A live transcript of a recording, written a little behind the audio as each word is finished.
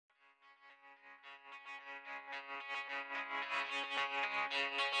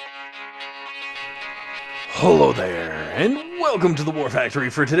Hello there, and welcome to the War Factory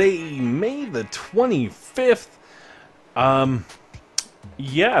for today, May the 25th.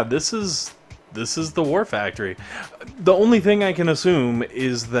 Yeah, this is the War Factory. The only thing I can assume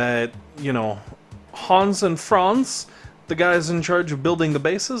is that, you know, Hans and Franz, the guys in charge of building the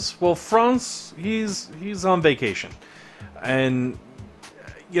bases, well, Franz, he's on vacation. And,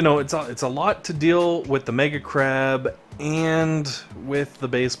 you know, it's a lot to deal with the Mega Crab and with the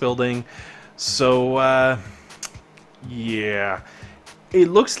base building. So, yeah. It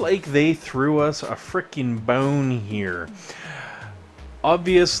looks like they threw us a frickin' bone here.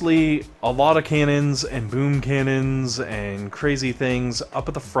 Obviously, a lot of cannons and boom cannons and crazy things up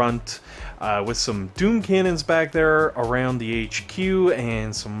at the front, with some doom cannons back there around the HQ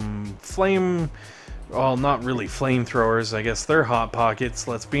and some well, not really flamethrowers, I guess they're hot pockets,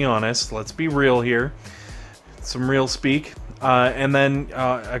 let's be honest, let's be real here. Some real speak. And then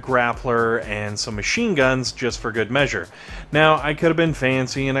a grappler and some machine guns just for good measure. Now, I could have been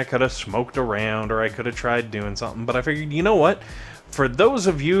fancy and I could have smoked around or I could have tried doing something, but I figured, you know what? For those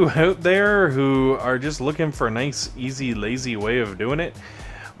of you out there who are just looking for a nice, easy, lazy way of doing it,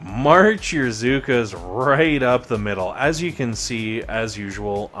 march your Zookas right up the middle. As you can see, as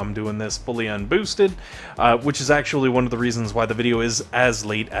usual, I'm doing this fully unboosted, which is actually one of the reasons why the video is as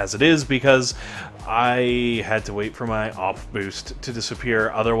late as it is, because I had to wait for my op boost to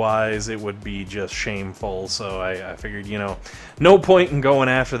disappear, otherwise it would be just shameful, so I figured, you know, no point in going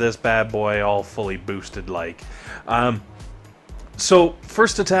after this bad boy all fully boosted like. So,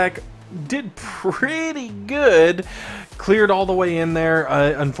 first attack did pretty good, cleared all the way in there,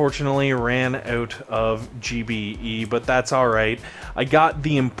 unfortunately ran out of GBE, but that's alright. I got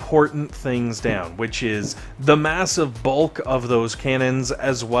the important things down, which is the massive bulk of those cannons,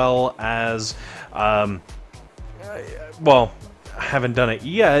 as well as, well, I haven't done it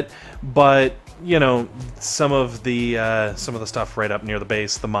yet, but, you know, some of the stuff right up near the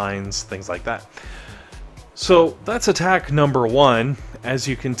base, the mines, things like that. So that's attack number one. As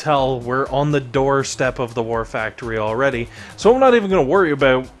you can tell, we're on the doorstep of the War Factory already, so I'm not even going to worry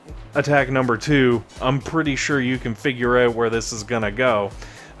about attack number two. I'm pretty sure you can figure out where this is going to go.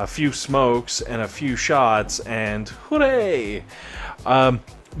 A few smokes and a few shots, and hooray!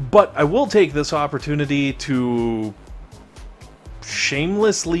 But I will take this opportunity to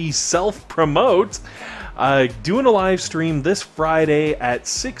shamelessly self-promote. Doing a live stream this Friday at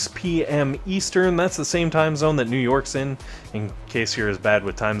 6 p.m. Eastern. That's the same time zone that New York's in case you're as bad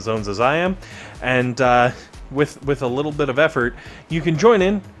with time zones as I am. And with a little bit of effort, you can join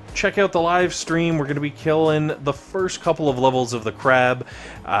in, check out the live stream. We're going to be killing the first couple of levels of the crab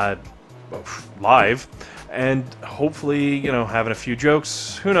live. And hopefully, you know, having a few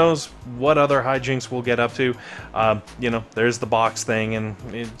jokes. Who knows what other hijinks we'll get up to. You know, there's the box thing and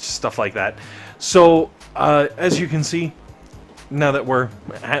stuff like that. So, as you can see, now that we're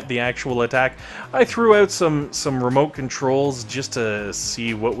at the actual attack, I threw out some remote controls just to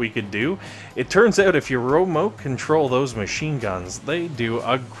see what we could do. It turns out if you remote control those machine guns, they do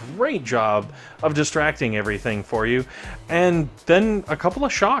a great job of distracting everything for you. And then a couple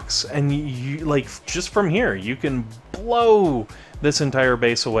of shocks, and you like, just from here, you can blow this entire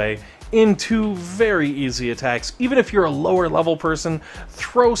base away in two very easy attacks. Even if you're a lower level person,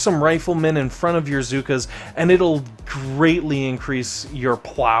 throw some Riflemen in front of your Zookas and it'll greatly increase your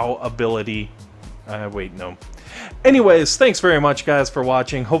plow ability. Wait, no. Anyways, thanks very much guys for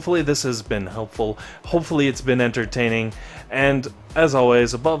watching. Hopefully this has been helpful. Hopefully it's been entertaining. And as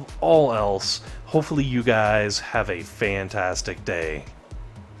always, above all else, hopefully you guys have a fantastic day.